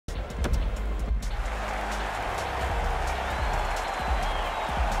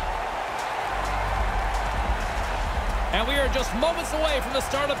And we are just moments away from the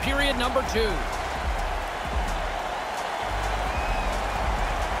start of period number 2.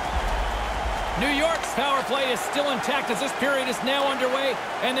 New York's power play is still intact as this period is now underway,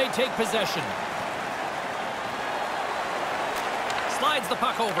 and they take possession. Slides the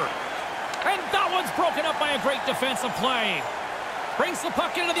puck over. And that one's broken up by a great defensive play. Brings the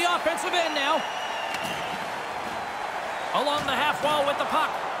puck into the offensive end now. Along the half wall with the puck.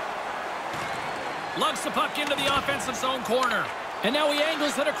 Lugs the puck into the offensive zone corner. And now he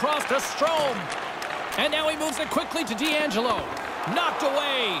angles it across to Strome. And now he moves it quickly to D'Angelo. Knocked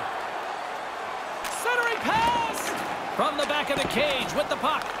away. Centering pass! From the back of the cage with the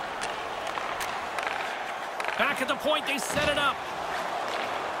puck. Back at the point, they set it up.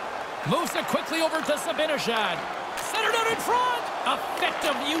 Moves it quickly over to Zibanejad. Centered out in front.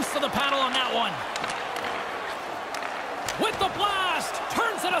 Effective use of the paddle on that one. With the blast.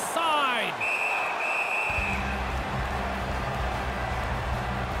 Turns it aside.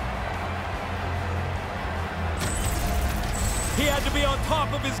 He had to be on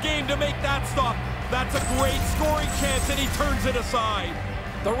top of his game to make that stop. That's a great scoring chance, and he turns it aside.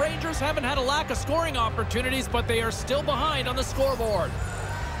 The Rangers haven't had a lack of scoring opportunities, but they are still behind on the scoreboard.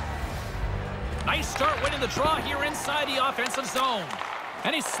 Nice start winning the draw here inside the offensive zone.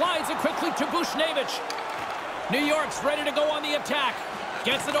 And he slides it quickly to Buchnevich. New York's ready to go on the attack.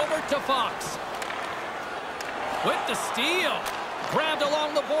 Gets it over to Fox. With the steal. Grabbed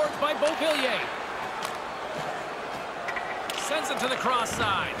along the boards by Beauvillier. Sends it to the cross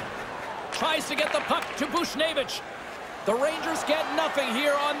side. Tries to get the puck to Buchnevich. The Rangers get nothing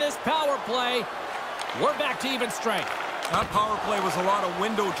here on this power play. We're back to even strength. That power play was a lot of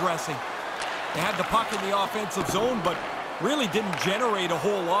window dressing. They had the puck in the offensive zone, but really didn't generate a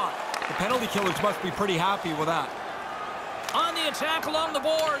whole lot. The penalty killers must be pretty happy with that. On the attack along the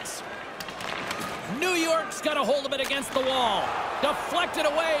boards. New York's got a hold of it against the wall. Deflected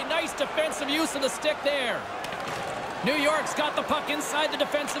away. Nice defensive use of the stick there. New York's got the puck inside the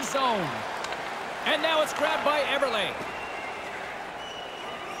defensive zone. And now it's grabbed by Eberle.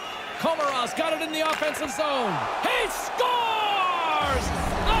 Komarov's got it in the offensive zone. He scores!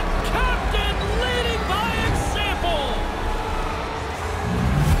 The captain leading by example!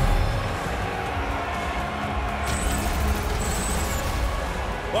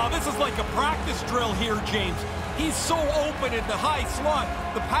 Wow, this is like a practice drill here, James. He's so open in the high slot.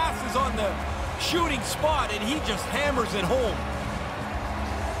 The pass is on the shooting spot, and he just hammers it home.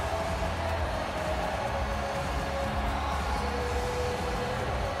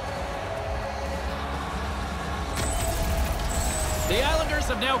 The Islanders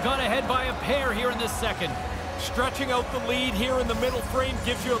have now gone ahead by a pair here in this second. Stretching out the lead here in the middle frame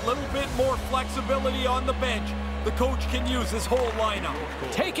gives you a little bit more flexibility on the bench. The coach can use his whole lineup.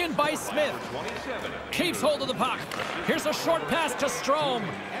 Taken by Smith. Keeps hold of the puck. Here's a short pass to Strome.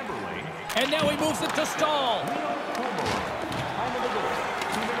 And now he moves it to Stahl.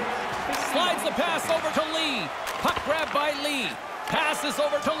 Slides the pass over to Lee. Puck grabbed by Lee. Passes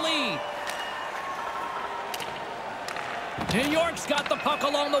over to Lee. New York's got the puck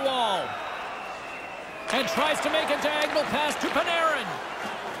along the wall. And tries to make a diagonal pass to Panarin.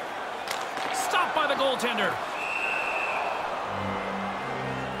 Stopped by the goaltender.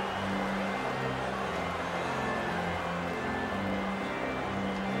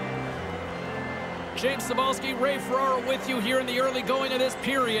 James Cybulski, Ray Ferraro with you here in the early going of this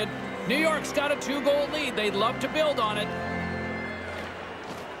period. New York's got a 2-goal lead. They'd love to build on it.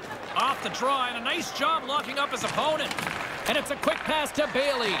 Off the draw, and a nice job locking up his opponent. And it's a quick pass to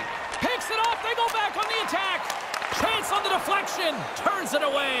Bailey. Picks it off, they go back on the attack. Chance on the deflection, turns it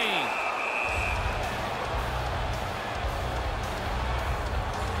away.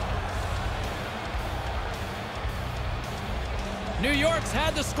 New York's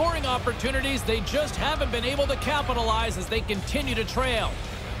had the scoring opportunities. They just haven't been able to capitalize as they continue to trail.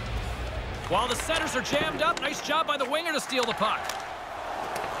 While the centers are jammed up, nice job by the winger to steal the puck.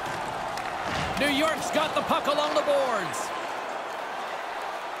 New York's got the puck along the boards.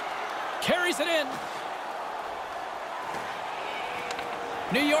 Carries it in.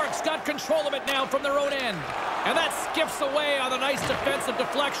 New York's got control of it now from their own end. And that skips away on a nice defensive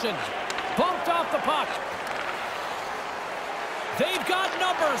deflection. Bumped off the puck. They've got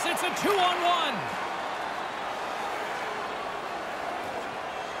numbers. It's a 2-on-1.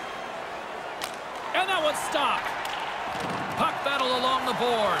 And that one's stopped. Puck battle along the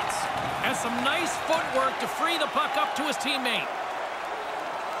boards. And some nice footwork to free the puck up to his teammate.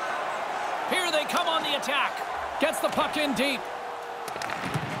 Here they come on the attack. Gets the puck in deep.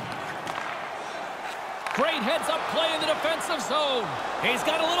 Great heads-up play in the defensive zone. He's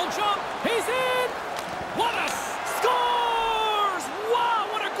got a little jump. He's in. What a score!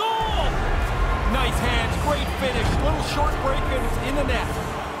 great finish. Little short break and it's in the net.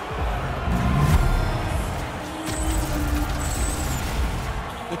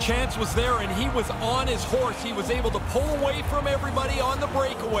 The chance was there, and he was on his horse. He was able to pull away from everybody on the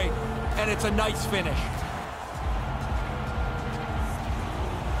breakaway, and it's a nice finish.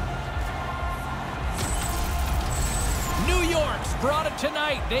 New York's brought it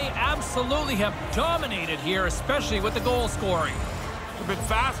tonight. They absolutely have dominated here, especially with the goal scoring. They've been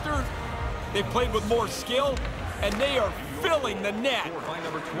faster, they've played with more skill, and they are filling the net.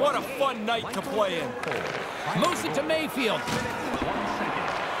 What a fun night to play in. Moves it to Mayfield.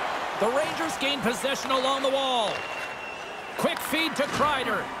 The Rangers gain possession along the wall. Quick feed to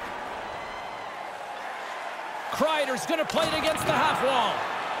Kreider. Kreider's going to play it against the half wall.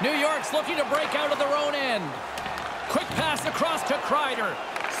 New York's looking to break out of their own end. Quick pass across to Kreider.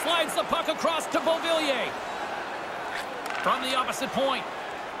 Slides the puck across to Beauvillier. From the opposite point.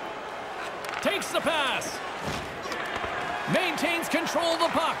 Takes the pass. Maintains control of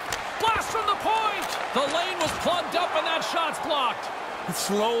the puck. Blast from the point. The lane was plugged up and that shot's blocked. He's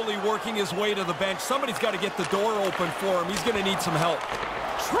slowly working his way to the bench. Somebody's got to get the door open for him. He's going to need some help.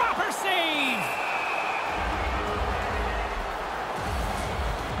 Dropper save!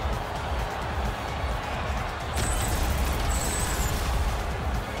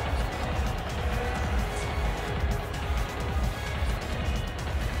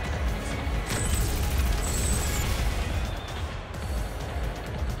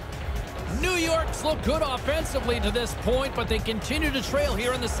 New York's looked good offensively to this point, but they continue to trail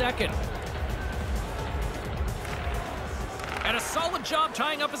here in the second. And a solid job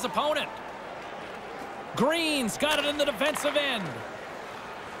tying up his opponent. Green's got it in the defensive end.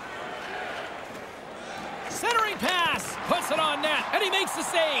 Centering pass, puts it on net, and he makes the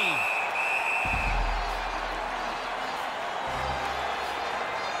save.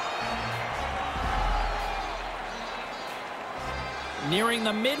 Nearing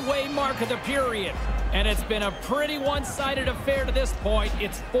the midway mark of the period, and it's been a pretty one-sided affair to this point.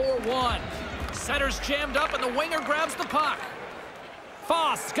 It's 4-1. Center's jammed up, and the winger grabs the puck.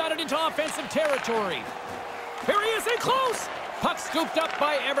 Foss got it into offensive territory. Here he is in close. Puck scooped up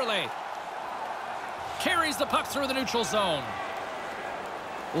by Eberle. Carries the puck through the neutral zone.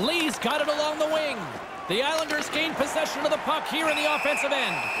 Lee's got it along the wing. The Islanders gain possession of the puck here in the offensive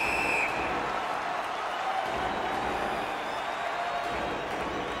end.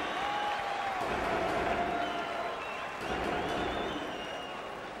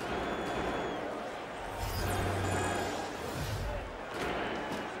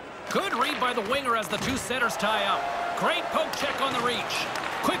 Good read by the winger as the two setters tie up. Great poke check on the reach.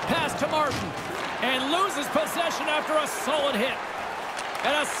 Quick pass to Martin. And loses possession after a solid hit.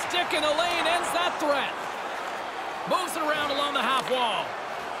 And a stick in the lane ends that threat. Moves it around along the half wall.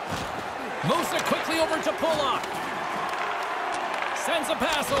 Moves it quickly over to Pulock. Sends a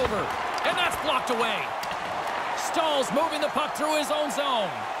pass over. And that's blocked away. Stahl's moving the puck through his own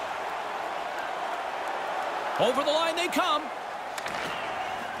zone. Over the line they come.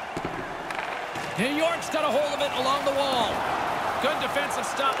 New York's got a hold of it along the wall. Good defensive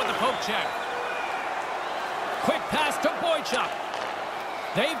stop with the poke check. Quick pass to Boychuk.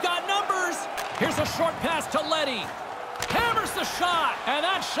 They've got numbers. Here's a short pass to Leddy. Hammers the shot, and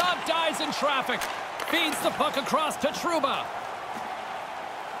that shot dies in traffic. Feeds the puck across to Trouba.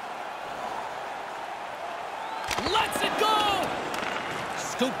 Lets it go!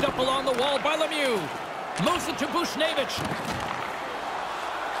 Scooped up along the wall by Lemieux. Moves it to Buchnevich.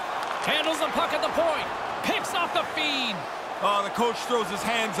 Handles the puck at the point. Picks off the feed. Oh, the coach throws his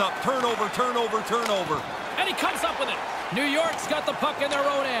hands up. Turnover, turnover, turnover. And he comes up with it. New York's got the puck in their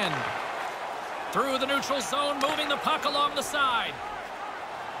own end. Through the neutral zone, moving the puck along the side.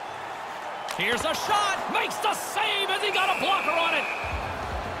 Here's a shot. Makes the save as he got a blocker on it.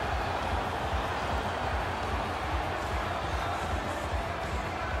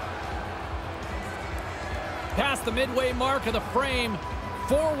 Past the midway mark of the frame,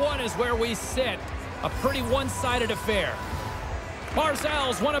 4-1 is where we sit. A pretty one-sided affair.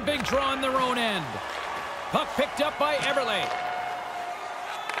 Barzal's won a big draw on their own end. Puck picked up by Eberle.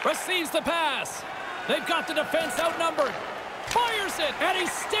 Receives the pass. They've got the defense outnumbered. Fires it, and he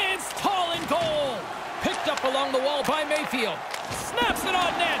stands tall in goal. Picked up along the wall by Mayfield. Snaps it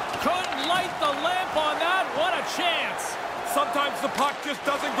on net. Couldn't light the lamp on that. What a chance. Sometimes the puck just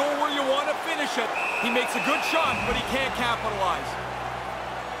doesn't go where you want to finish it. He makes a good shot, but he can't capitalize.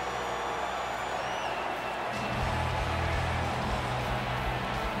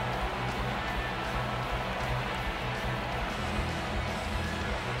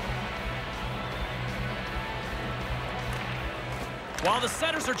 While the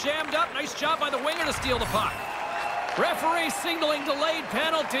centers are jammed up, nice job by the winger to steal the puck. Referee signaling delayed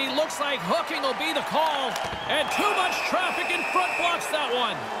penalty. Looks like hooking will be the call. And too much traffic in front blocks that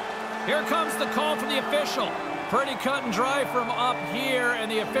one. Here comes the call from the official. Pretty cut and dry from up here, and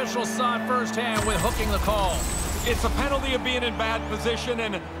the official saw it firsthand with hooking the call. It's a penalty of being in bad position,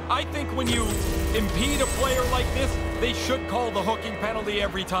 and I think when you impede a player like this, they should call the hooking penalty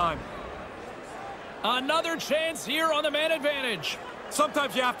every time. Another chance here on the man advantage.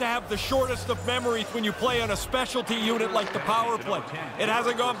 Sometimes you have to have the shortest of memories when you play on a specialty unit like the power play. It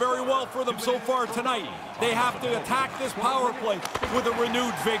hasn't gone very well for them so far tonight. They have to attack this power play with a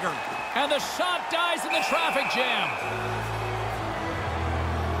renewed vigor. And the shot dies in the traffic jam.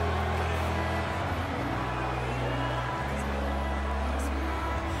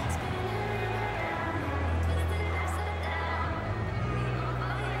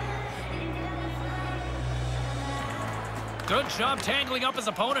 Good job tangling up his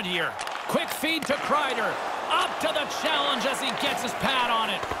opponent here. Quick feed to Kreider. Up to the challenge as he gets his pad on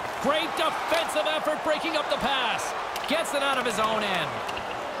it. Great defensive effort breaking up the pass. Gets it out of his own end.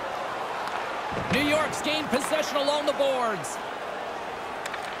 New York's gained possession along the boards.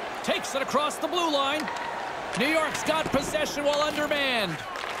 Takes it across the blue line. New York's got possession while undermanned.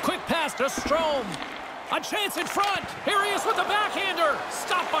 Quick pass to Strome. A chance in front. Here he is with the backhander.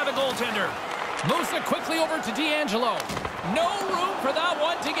 Stopped by the goaltender. Moves it quickly over to DeAngelo. No room for that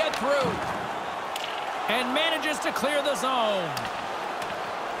one to get through. And manages to clear the zone.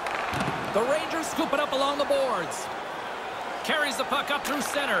 The Rangers scoop it up along the boards. Carries the puck up through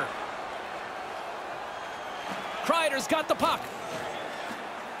center. Kreider's got the puck.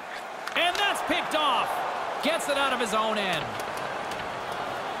 And that's picked off. Gets it out of his own end.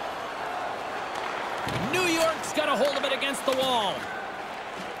 New York's got a hold of it against the wall.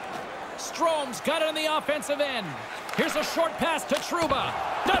 Strome's got it on the offensive end. Here's a short pass to Trouba.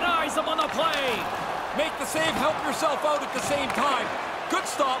 Denies him on the play. Make the save, help yourself out at the same time. Good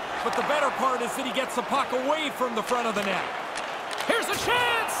stop, but the better part is that he gets the puck away from the front of the net. Here's a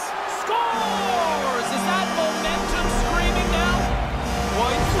chance! Scores! Is that momentum screaming now?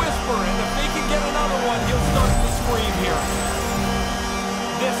 Well, he's whispering. If they can get another one, he'll start to scream here.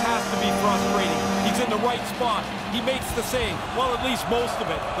 This has to be frustrating. He's in the right spot. He makes the save. Well, at least most of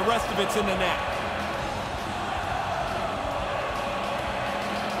it. The rest of it's in the net.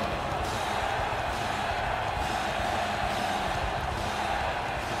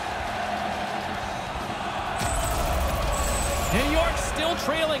 New York's still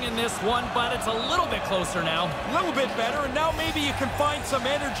trailing in this one, but it's a little bit closer now. A little bit better, and now maybe you can find some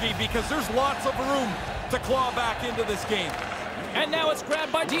energy because there's lots of room to claw back into this game. And now it's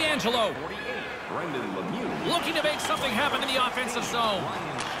grabbed by DeAngelo. Looking to make something happen in the offensive zone.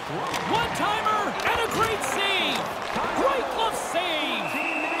 One-timer and a great save. Great glove save.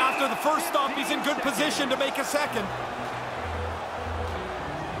 After the first stop, he's in good position to make a second.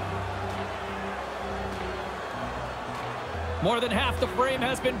 More than half the frame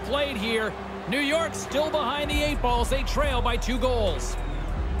has been played here. New York still behind the 8 balls. They trail by 2 goals.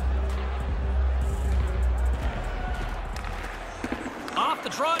 Off the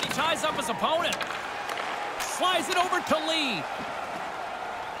trot, he ties up his opponent. Slides it over to Lee.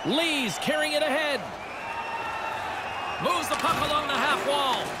 Lee's carrying it ahead. Moves the puck along the half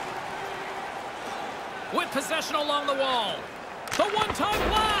wall. With possession along the wall. The one-time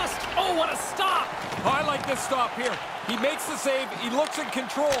blast! Oh, what a stop! Oh, I like this stop here. He makes the save, he looks in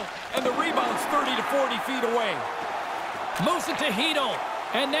control, and the rebound's 30 to 40 feet away. Moves it to Hedl.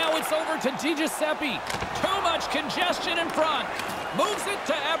 And now it's over to DiGiuseppe. Too much congestion in front. Moves it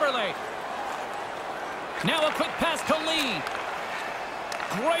to Eberle. Now a quick pass to Lee.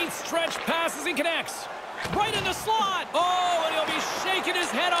 Great stretch pass as he connects. Right in the slot. Oh, and he'll be shaking his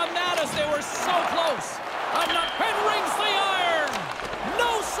head on that as they were so close. And rings the iron.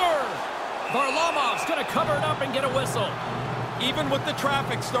 No, sir. Varlamov's going to cover it up and get a whistle. Even with the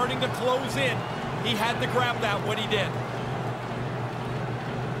traffic starting to close in, he had to grab that when he did.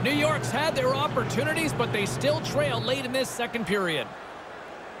 New York's had their opportunities, but they still trail late in this second period.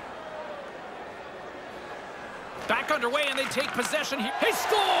 Back underway, and they take possession here. He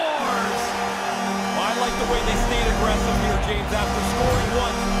scores! I like the way they stayed aggressive here, James. After scoring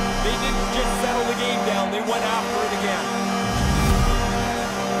once, they didn't just settle the game down. They went after it again.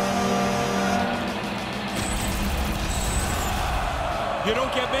 You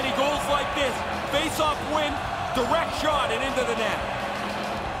don't get many goals like this. Face-off win, direct shot, and into the net.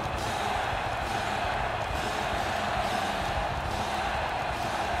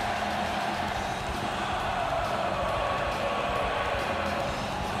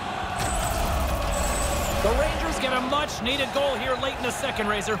 The Rangers get a much needed goal here late in the second,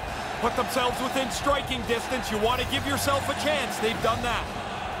 Razor. Put themselves within striking distance. You want to give yourself a chance. They've done that.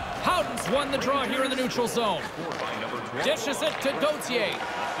 Howden's won the draw here in the neutral zone. Dishes it to Gauthier.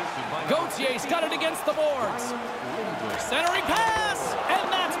 Gauthier's got it against the boards. Centering pass, and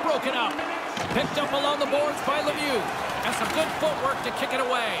that's broken up. Picked up along the boards by Lemieux. And some good footwork to kick it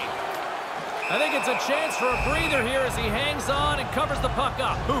away. I think it's a chance for a breather here as he hangs on and covers the puck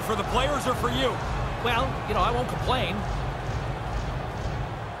up. Who, for the players or for you? Well, you know, I won't complain.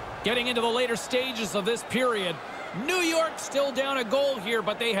 Getting into the later stages of this period, New York still down a goal here,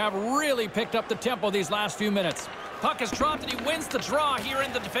 but they have really picked up the tempo these last few minutes. Puck is dropped and he wins the draw here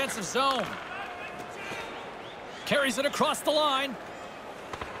in the defensive zone. Carries it across the line.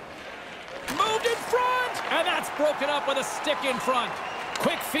 Moved in front, and that's broken up with a stick in front.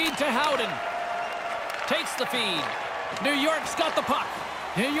 Quick feed to Howden. Takes the feed. New York's got the puck.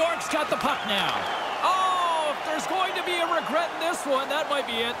 New York's got the puck now. Oh, if there's going to be a regret in this one, that might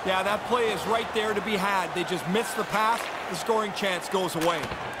be it. Yeah, that play is right there to be had. They just missed the pass. The scoring chance goes away.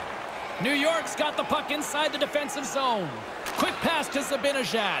 New York's got the puck inside the defensive zone. Quick pass to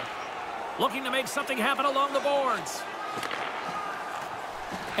Zibanejad. Looking to make something happen along the boards.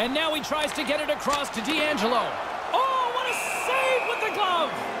 And now he tries to get it across to D'Angelo. Oh, what a save with the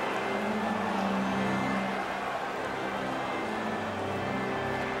glove!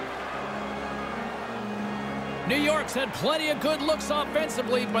 New York's had plenty of good looks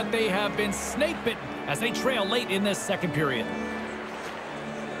offensively, but they have been snake-bitten as they trail late in this second period.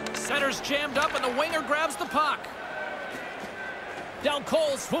 Center's jammed up and the winger grabs the puck. Del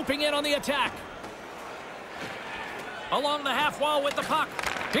Cole swooping in on the attack. Along the half wall with the puck.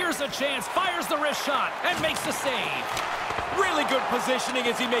 Here's a chance, fires the wrist shot, and makes the save. Really good positioning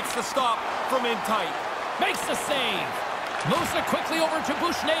as he makes the stop from in tight. Makes the save. Moves it quickly over to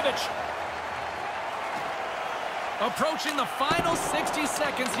Buchnevich. Approaching the final 60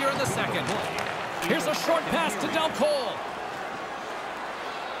 seconds here in the second. Here's a short pass to Del Cole.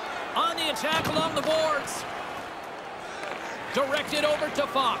 On the attack along the boards. Directed over to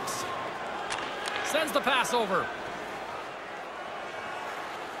Fox. Sends the pass over.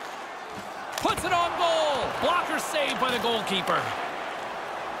 Puts it on goal. Blocker saved by the goalkeeper.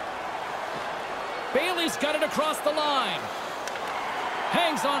 Bailey's got it across the line.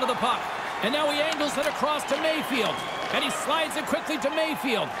 Hangs onto the puck. And now he angles it across to Mayfield. And he slides it quickly to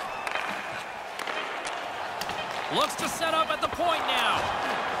Mayfield. Looks to set up at the point now.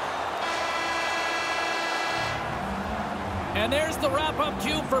 And there's the wrap-up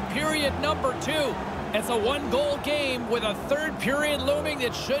cue for period number 2. It's a one-goal game with a third period looming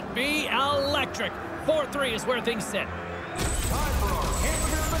that should be electric. 4-3 is where things sit. Time for our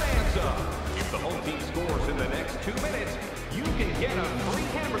hamburger bonanza. If the home team scores in the next 2 minutes, you can get a free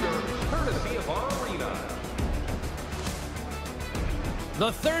hamburger courtesy of our arena.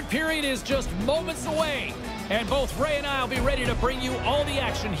 The third period is just moments away, and both Ray and I will be ready to bring you all the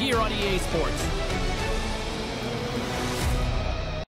action here on EA Sports.